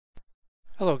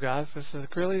Hello guys, this is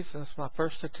Acrillies and it's my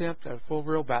first attempt at a full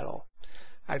real battle.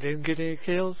 I didn't get any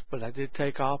kills, but I did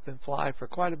take off and fly for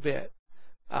quite a bit.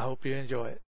 I hope you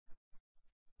enjoy it.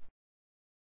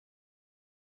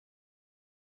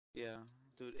 Yeah,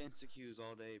 dude, insta-Qs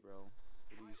all day, bro.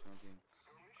 What are you smoking?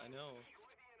 I know.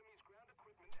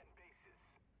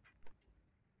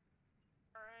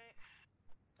 Alright.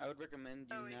 I would recommend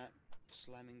you not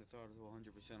slamming the throttle to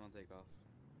 100% on takeoff.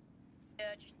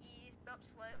 Yeah, just ease up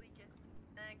slightly, just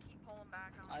and keep pulling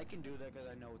back on. I can do that because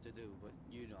I know what to do, but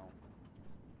you don't.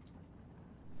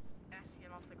 Has to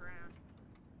get off the ground.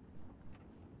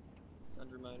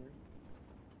 Underminer.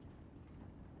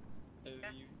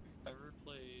 Have you ever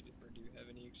played, or do you have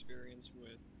any experience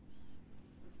with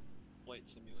flight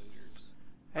simulators?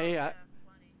 Hey, yeah,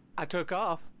 plenty. I took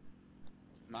off.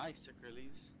 Nice,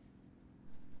 Acrillies.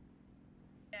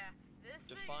 Yeah, this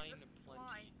Define thing is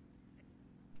plenty.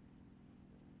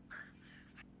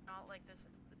 not like this.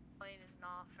 The plane is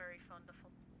not very fun to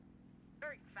fly.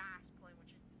 Very fast plane,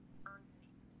 which is earned me.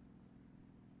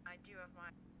 I do have my.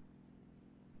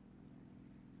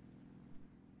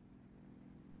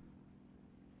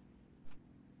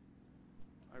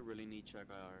 I really need check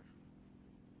IR.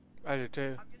 I do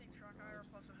too. I'm getting truck IR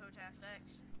plus a HOTAS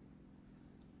X.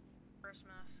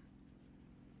 Christmas.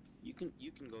 You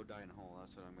can go die in a hole.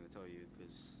 That's what I'm gonna tell you,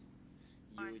 because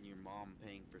you and your mom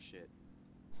paying for shit.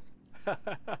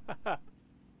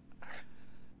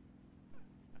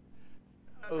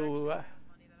 Oh,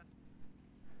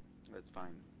 That's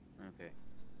fine. Okay.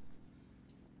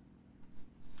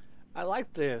 I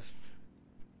like this.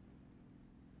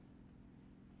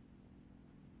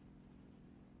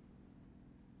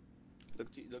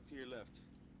 Look to your left.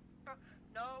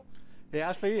 No. Yeah,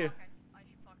 I see you. Okay, I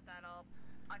fucked that up.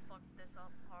 I fucked this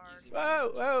up hard. Easy.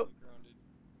 Whoa, whoa.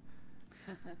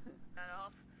 That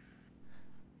up.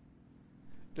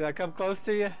 Did I come close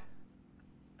to you?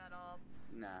 That up.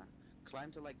 Nah.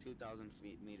 Climb to like 2,000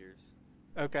 meters.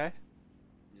 Okay.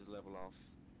 Just level off.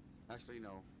 Actually,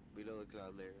 no. Below the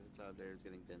cloud layer. The cloud layer is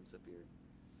getting dense up here.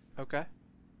 Okay.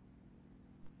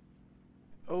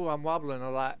 Oh, I'm wobbling a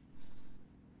lot.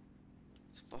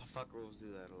 Fuck rolls do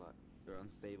that a lot. They're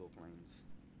unstable planes.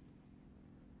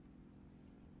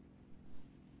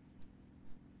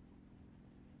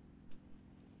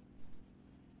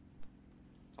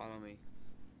 Follow me.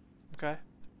 Okay.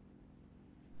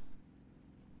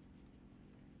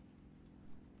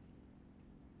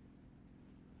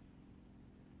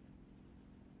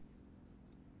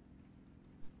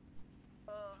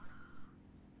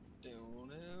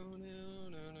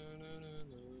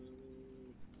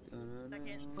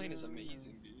 This plane is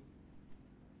amazing, dude.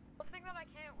 The thing that I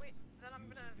can't wait, that I'm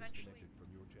gonna eventually. From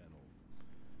your channel.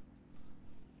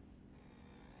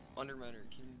 Underminer,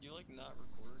 can you like not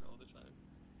record all the time?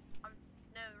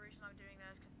 No, the reason I'm doing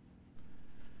that is because.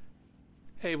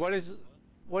 Hey,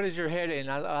 what is your heading?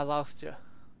 I lost you.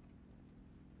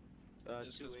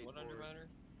 Just what, Underminer?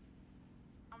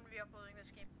 I'm gonna be uploading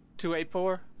this game.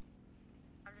 284.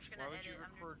 I'm just gonna Why would edit. you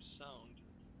record sound?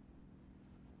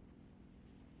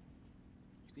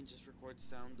 You can just record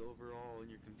sound overall on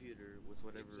your computer with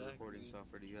whatever recording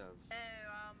software do you have.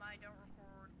 I don't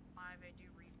record live. I do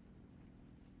read.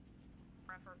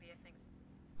 FRB, I think.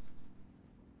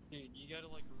 Dude, you gotta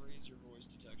like raise your voice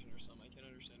detection or something. I can't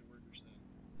understand a word you're saying.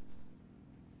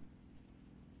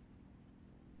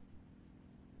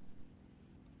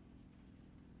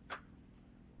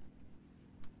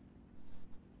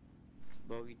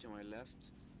 Bogey to my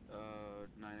left.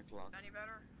 9 o'clock. Any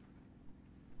better?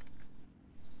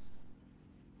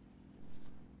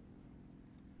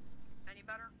 Any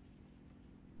better?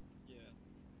 Yeah.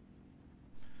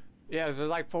 Yeah, is there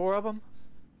like 4 of them?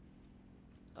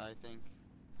 I think.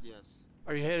 Yes.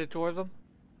 Are you headed towards them?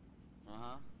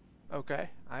 Uh-huh. Okay,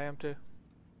 I am too.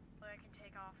 I can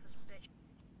take off this bitch.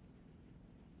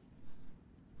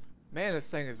 Man, this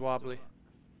thing is wobbly.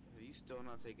 Are you still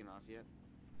not taking off yet?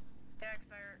 Yeah,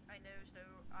 cause I know, so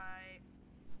I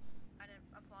didn't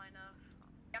apply enough.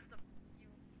 You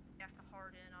have to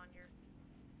hard in on your,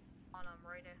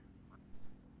 right in.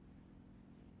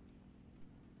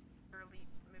 Your elite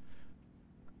move.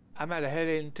 I'm at a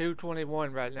heading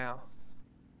 221 right now.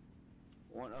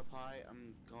 One up high,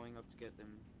 I'm going up to get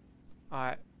them.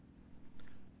 Alright.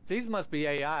 These must be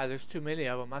AI, there's too many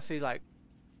of them. I see like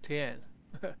 10.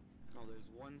 No, there's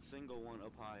one single one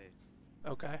up high.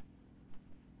 Okay.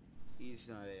 He's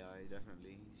not AI,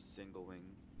 definitely. He's single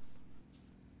wing.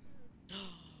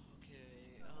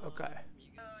 Okay. Okay.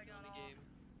 You guys still in the game?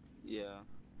 Yeah.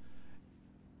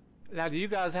 Now, do you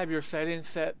guys have your settings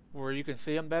set where you can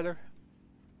see them better?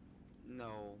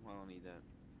 No, I don't need that.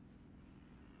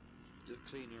 Just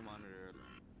clean your monitor.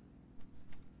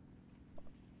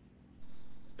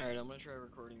 Alright, I'm gonna try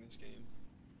recording this game.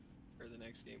 Or the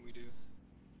next game we do.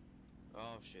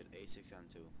 Oh shit, A6 and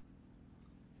 2.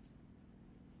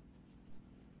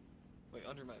 Wait,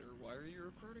 Undermatter, why are you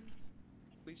recording?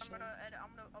 Please I'm tell me.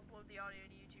 gonna upload the audio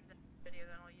to YouTube video,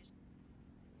 then I'll use.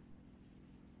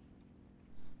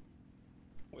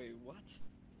 Wait, what?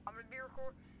 I'm gonna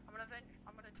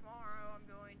tomorrow. I'm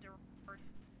going to record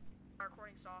my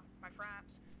recording soft, my fraps.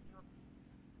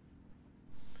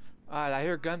 Alright, I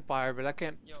hear gunfire, but I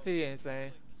can't Yo, see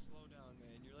anything. like, slow down,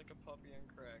 man. You're like a puppy on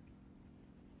crack.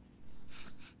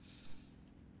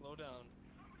 Slow down.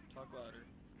 Talk louder.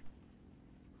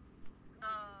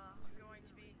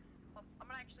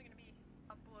 I'm actually gonna be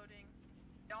uploading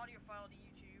the audio file to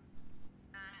YouTube,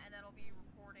 and then I'll be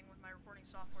recording with my recording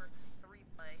software the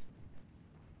replay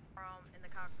from in the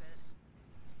cockpit.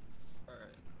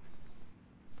 Alright.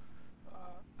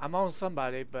 I'm on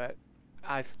somebody, but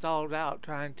I stalled out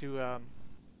trying to,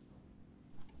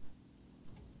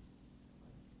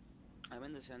 I'm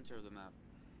in the center of the map.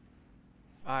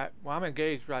 Alright, well I'm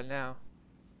engaged right now.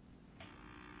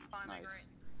 Climbing Nice. right.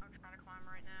 I'm trying to climb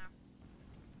right now. I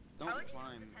Don't like to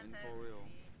climb get up to in 10,000 for real.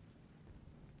 feet.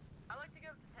 I like to go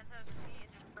up to 10,000 feet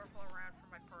and just circle around for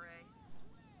my prey.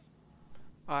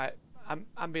 Alright,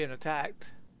 I'm being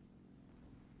attacked.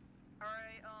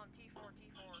 Alright, T4.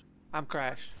 I'm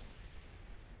crashed.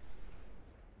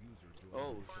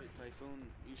 Oh shit, Typhoon!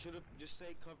 You should have just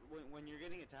say cover when you're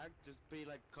getting attacked. Just be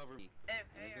like cover me. Hey,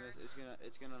 And Aaron. it's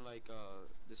gonna like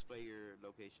display your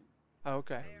location. Oh,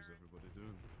 okay. Hey, How's Aaron. everybody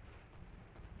doing?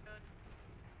 Good.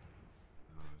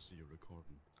 I see you're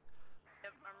recording.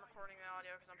 Yep, I'm recording the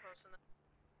audio because I'm posting the.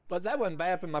 But that wasn't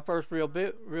bad for my first real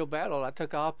battle. I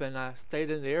took off and I stayed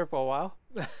in the air for a while.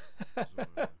 So, what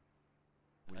are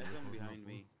you There's someone recording behind that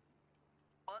me.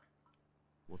 for? What?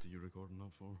 What are you recording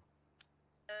that for?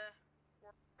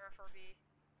 FRB.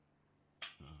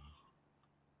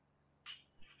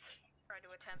 Trying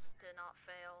to attempt to not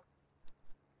fail.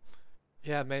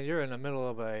 Yeah, man, you're in the middle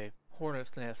of a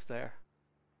hornet's nest there.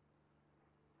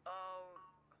 Oh.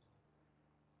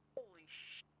 Holy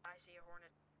sh! I see a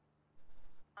hornet.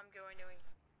 I'm going to.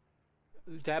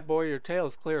 That boy, your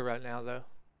tail's clear right now, though.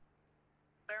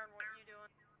 Aaron, what are you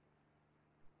doing?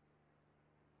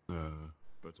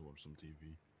 About to watch some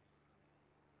TV.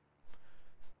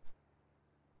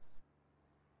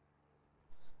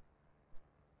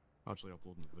 Actually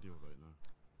uploading the video right now.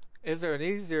 Is there an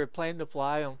easier plane to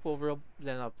fly on full real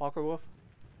than a Parker Wolf?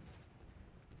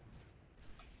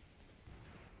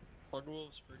 Parker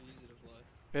Wolf's pretty easy to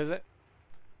fly. Is it?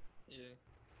 Yeah.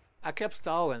 I kept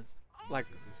stalling, like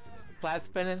flat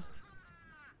spinning.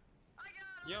 I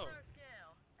got Yo. another skill.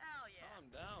 Hell yeah. Calm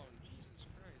down, Jesus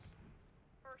Christ.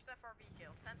 First FRB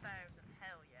kill, 10,000.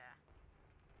 Hell yeah.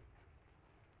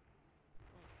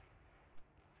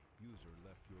 User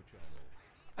left your channel.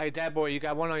 Hey, Dad boy, you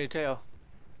got one on your tail.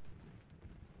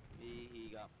 He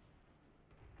got.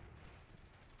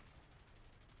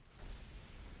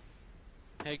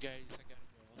 Hey guys, I gotta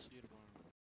go. I'll see you tomorrow.